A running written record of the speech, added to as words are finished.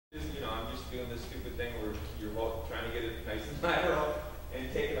doing this stupid thing where you're trying to get it nice and lateral and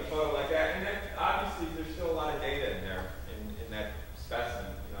taking a photo like that. And then obviously there's still a lot of data in there in that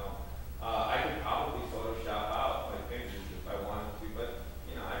specimen. You know, I could probably Photoshop out my fingers if I wanted to, but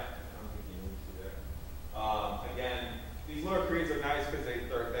you know, I don't think you need to there. Again, these loricarids are nice because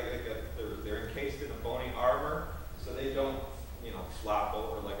they're encased in a bony armor, so they don't, you know, flop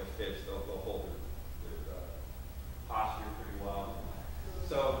over like a fish. They'll hold their posture pretty well.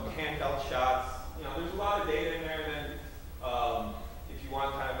 So handheld shots, you know, there's a lot of data in there. And then if you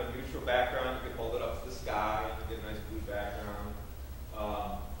want kind of a neutral background, you can hold it up to the sky and get a nice blue background.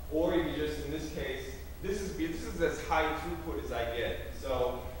 Or you can just, in this case, this is as high throughput as I get.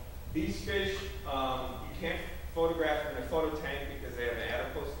 So these fish, you can't photograph them in a photo tank because they have an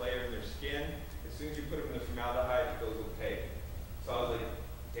adipose layer in their skin. As soon as you put them in the formaldehyde, it goes opaque. So I was like,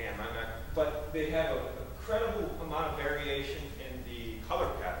 damn, I'm not. But they have an incredible amount of variation in the color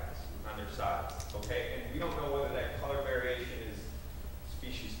patterns on their sides. Okay, and we don't know whether that color variation is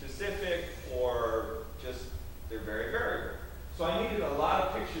species specific or just they're very variable. So I needed a lot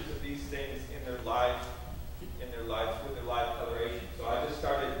of pictures of these things in their lives with their live coloration. So I just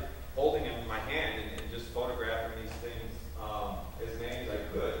started holding them in my hand and just photographing these things as many as I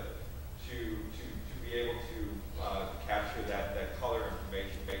could to be able to capture that color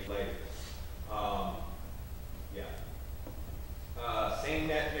information later. Same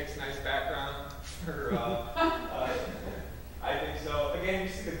net makes nice background for, I think so. Again, you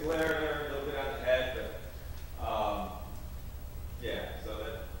see the glare there a little bit on the head, but yeah, so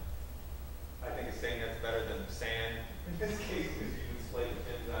that I think it's saying that's better than sand in this case because you can slate the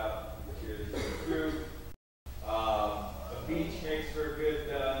fins out here to go through. A beach makes for a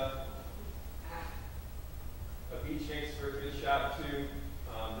good shot too.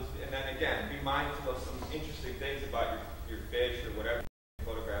 And then again, be mindful of some interesting things about your fish or whatever you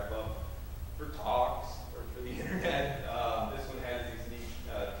photograph of for talks or for the internet. This one has these neat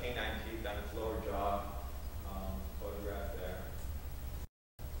canine teeth on its lower jaw. Photograph there.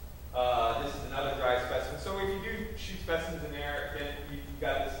 This is another dry specimen. So if you do shoot specimens in air, then you've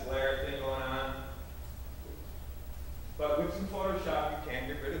got this glare thing going on. But with some Photoshop, you can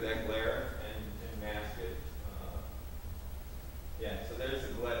get rid of that glare and mask it. Yeah, so there's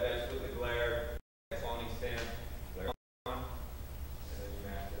the glare. That's with the glare. Cloning stamp. Glare on, and then you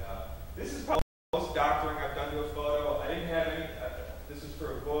mask it out. This is probably the most doctoring I've done to a photo. I didn't have any. This was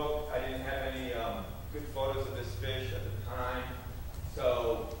for a book. I didn't have any good photos of this fish at the time.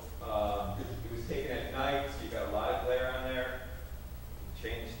 So it was taken at night, so you got a lot of glare on there.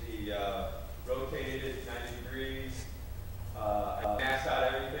 Changed the, rotated it 90 degrees. I masked out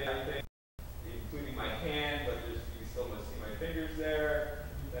everything, including my hand, but you still must see my fingers there.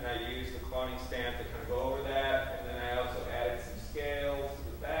 Then I used the cloning stamp to kind of go over that, and then I also added some scales to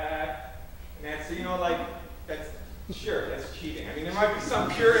the back. And that's, you know, like, that's cheating. I mean, there might be some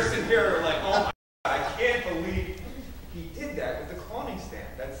purists in here who are like, oh my God, I can't believe he did that with the cloning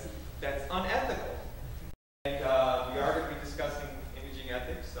stamp. That's unethical. And we are going to be discussing imaging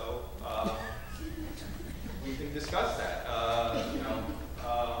ethics, so we can discuss that. You know,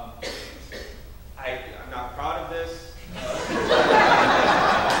 I'm not proud of this.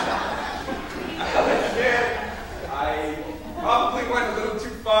 I probably went a little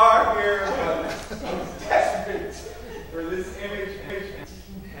too far here, but I was desperate for this image and didn't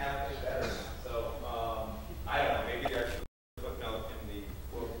have it better. So I don't know, maybe I should footnote in the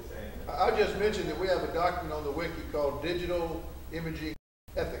book saying. I'll just mention that we have a document on the wiki called Digital Imaging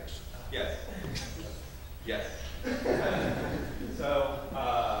Ethics. Yes. Yes. So,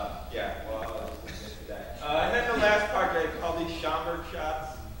 yeah, well, I'll just get to that. And then the last part, I call these Schomburg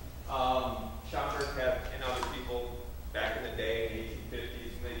shots. Schomburg and other people back in the day, in the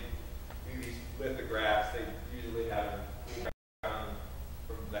 1850s, when they do these lithographs, they usually have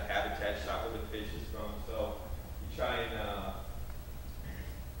from the habitat shot where the fish is from. So you try and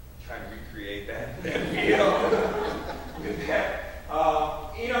recreate that feel with that.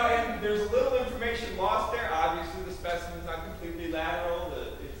 You know, and there's a little information lost there. Obviously, the specimen's not completely lateral.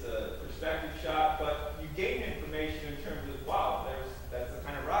 It's a perspective shot, but you gain information in terms of, wow, that's the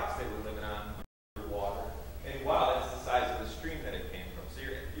kind of rocks they were living on underwater. And wow, that's the size of the stream that it came from. So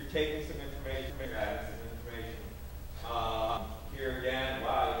you're taking some information, you're adding some information. Here again,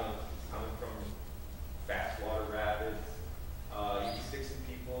 wow, you know, it's coming from fast water rapids. You can stick some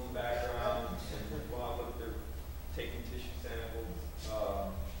people in the background. And, wow, look, they're taking tissue samples.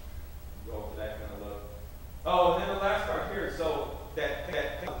 Go over that kind of look. Oh, and then the last part here. So that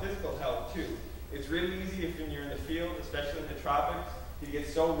physical health too. It's really easy if you're in the field, especially in the tropics, you get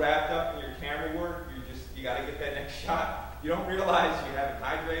so wrapped up in your camera work, you got to get that next shot. You don't realize you haven't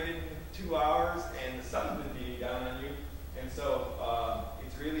hydrated in 2 hours. sun's been beating down on you. And so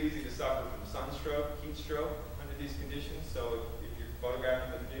it's really easy to suffer from sunstroke, heat stroke under these conditions. So if you're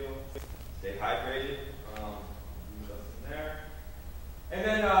photographing the field, stay hydrated. There. And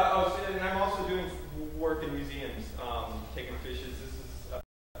then and I'm also doing work in museums, taking fishes. This is,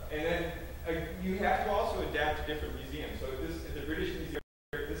 and then you have to also adapt to different museums. So at the British Museum,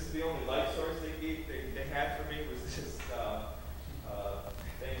 this is the only light source they had for me was this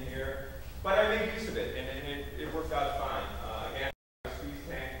thing here. But I made use of it, and it worked out fine. Again, I squeeze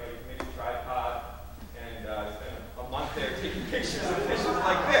tank, but I made a tripod, and spent a month there taking pictures of fishes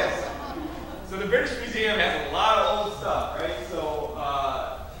like this. So the British Museum has a lot of old stuff, right? So,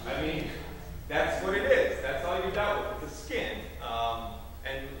 I mean, that's what it is. That's all you're dealt with. It's a skin.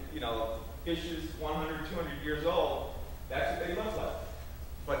 And, you know, fishes 100, 200 years old, that's what they look like.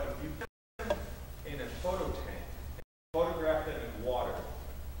 But if you put them in a photo tank and photograph them in water,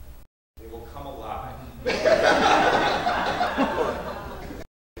 they will come alive.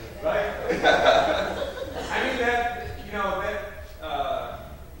 Right? I mean, that, you know,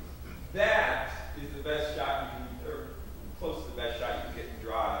 that is the best shot you can, or close to the best shot you can get in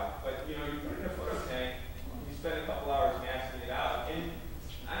dry. But, you know, you put it in a photo tank, you spend a couple hours masking it out, and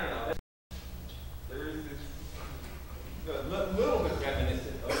I don't know, there is this a little bit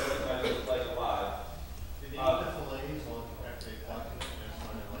reminiscent of what it might look like alive. Did they put the fillets on after they collected it?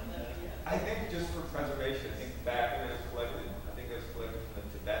 I think just for preservation. I think back when it was collected, I think it was collected from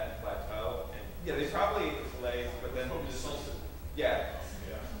the Tibetan plateau. And yeah, they probably ate the fillets, but then just, yeah.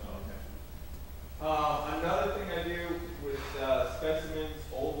 Another thing I do with specimens,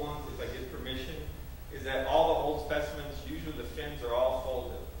 old ones, if I get permission, is that all the old specimens, usually the fins are all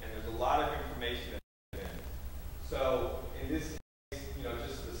folded, and there's a lot of information in it. So in this case, you know,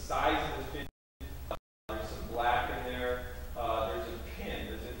 just the size of the fin, there's some black in there, there's a pin,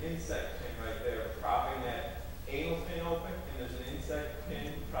 there's an insect pin right there propping that anal fin open, and there's an insect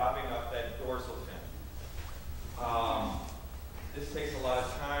pin propping up that dorsal fin. This takes a lot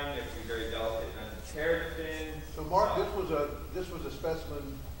of time. You have to be very delicate not to tear the fins. So Mark, this was a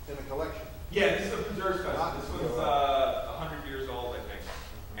specimen in a collection. Yeah, this is a preserved specimen. This one's 100 years old, I think.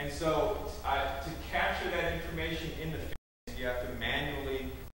 And so to capture that information in the fins, you have to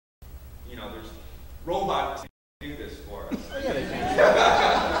manually, you know, there's robots that do this for us. Oh, yeah, they can.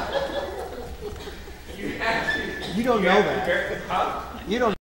 You have to. You don't know that. You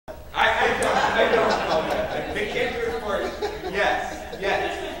don't. I don't know that. They can't do it for us. Yes, they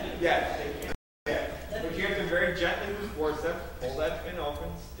can. Yeah. But you have to very gently force them, pull that fin open,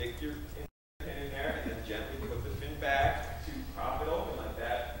 stick your pin in there, and then gently put the fin back to prop it open like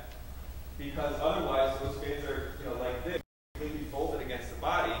that. Because otherwise, those fins are, you know, like this, completely folded against the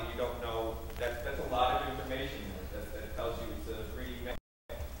body, and you don't know. That's a lot of information that tells you it's a 3D map.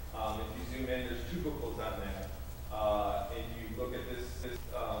 If you zoom in, there's tubercles on there. And you look at this,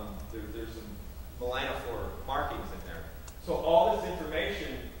 there's some melanophore markings in there. So all this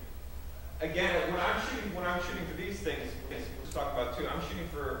information, again, when I'm shooting for these things, we'll talk about too, I'm shooting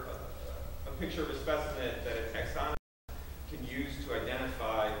for a picture of a specimen that a taxonomist can use to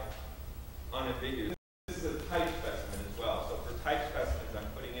identify unambiguous. This is a type specimen as well. So for type specimens, I'm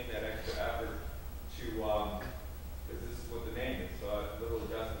putting in that extra effort to, because this is what the name is. So a little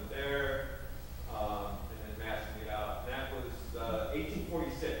adjustment there, and then masking it out. And that was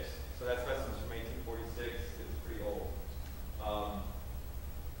 1846. So that specimen's from 1846. It's pretty old.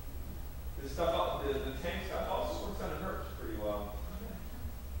 This stuff, the tank stuff also works on a hertz pretty well.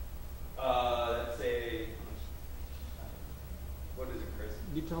 Let's say, what is it, Chris?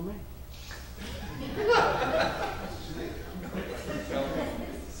 You tell me.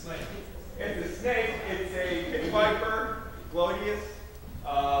 It's a snake. It's a pit viper, Glodius,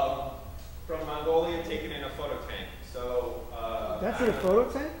 from Mongolia, taken in a photo tank. So That's in a photo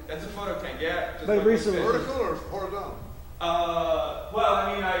tank? That's a photo tank, yeah. Just But like recently- Vertical or horizontal? Well,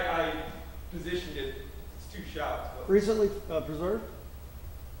 I mean, I positioned it. It's 2 shots. Recently preserved?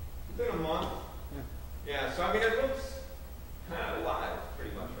 Within a month. Yeah. So I mean, it looks kind of alive,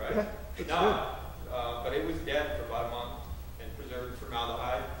 pretty much, right? Yeah, it's No, but it was dead for about a month and preserved in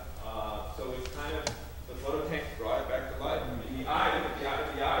formaldehyde. So it's kind of the photo tank brought it back to life. I mean, the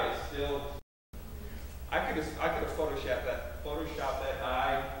eye is still. I could have photoshopped that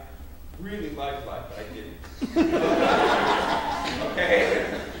eye really lifelike, but I didn't. Okay.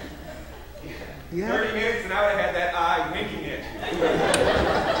 Yeah. 30 minutes and I would have had that eye winking at you.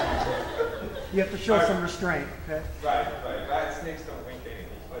 You have to show some restraint, okay? Right. Snakes don't wink at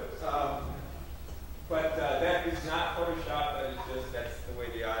anything. But that is not Photoshop. That is just, that's the way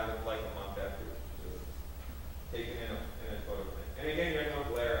the eye looked like a month after it was taken in a photo thing. And again, you have no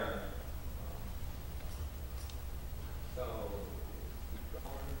glare on it.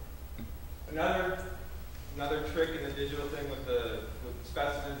 thing with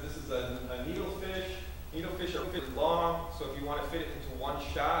specimens. This is a needlefish. Needlefish are really long, so if you want to fit it into one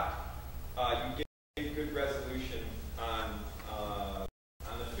shot, you get good resolution on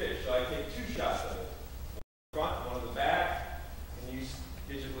the fish. So I take 2 shots of it. One front, one on the back, and you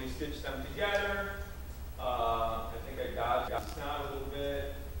digitally stitch them together. I think I got the snout a little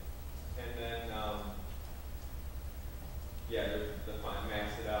bit, and then yeah, the fine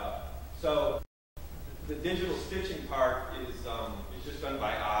maxed it out. So the digital stitching part is just done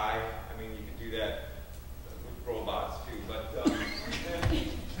by eye. I mean, you can do that with robots too, but we're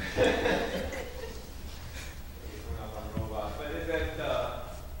not on robots. But is that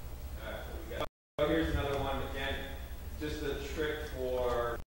oh, here's another one again. Just a trick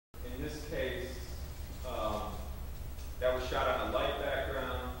for, in this case, that was shot on a light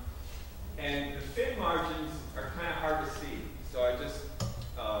background, and the fin margins are kind of hard to see. So I just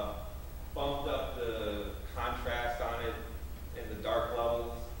bumped up the contrast on it in the dark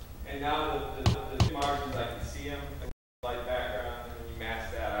levels. And now the fin margins, I can see them in the light background, and then you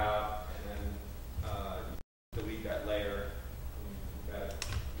mask that out, and then you delete that layer. And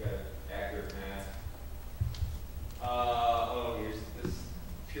you got an accurate mask. Oh, here's this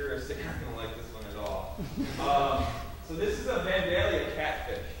purist. I don't like this one at all. So this is a Vandalia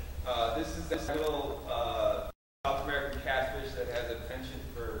catfish. This is this little South American catfish that has a penchant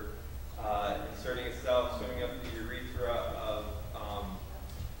for inserting itself, swimming up the urethra of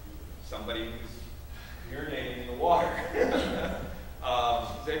somebody who's urinating in the water.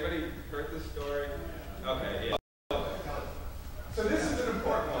 Has anybody heard this story? Okay, yeah. So this is an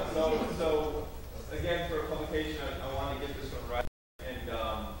important one. So again, for a publication, I wanted to get this one right. And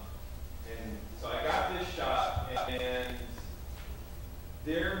so I got this shot, and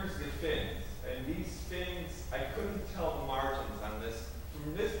there's the fins. And these fins, I couldn't tell the margins on this.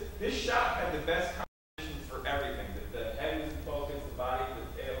 From this shot had the best composition for everything. The head was in focus, the body,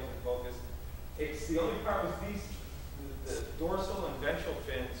 the tail was in focus. The only part was the dorsal and ventral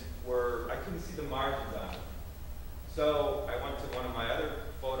fins were, I couldn't see the margins on them. So I went to one of my other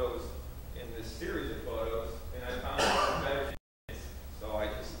photos in this series of photos, and I found a better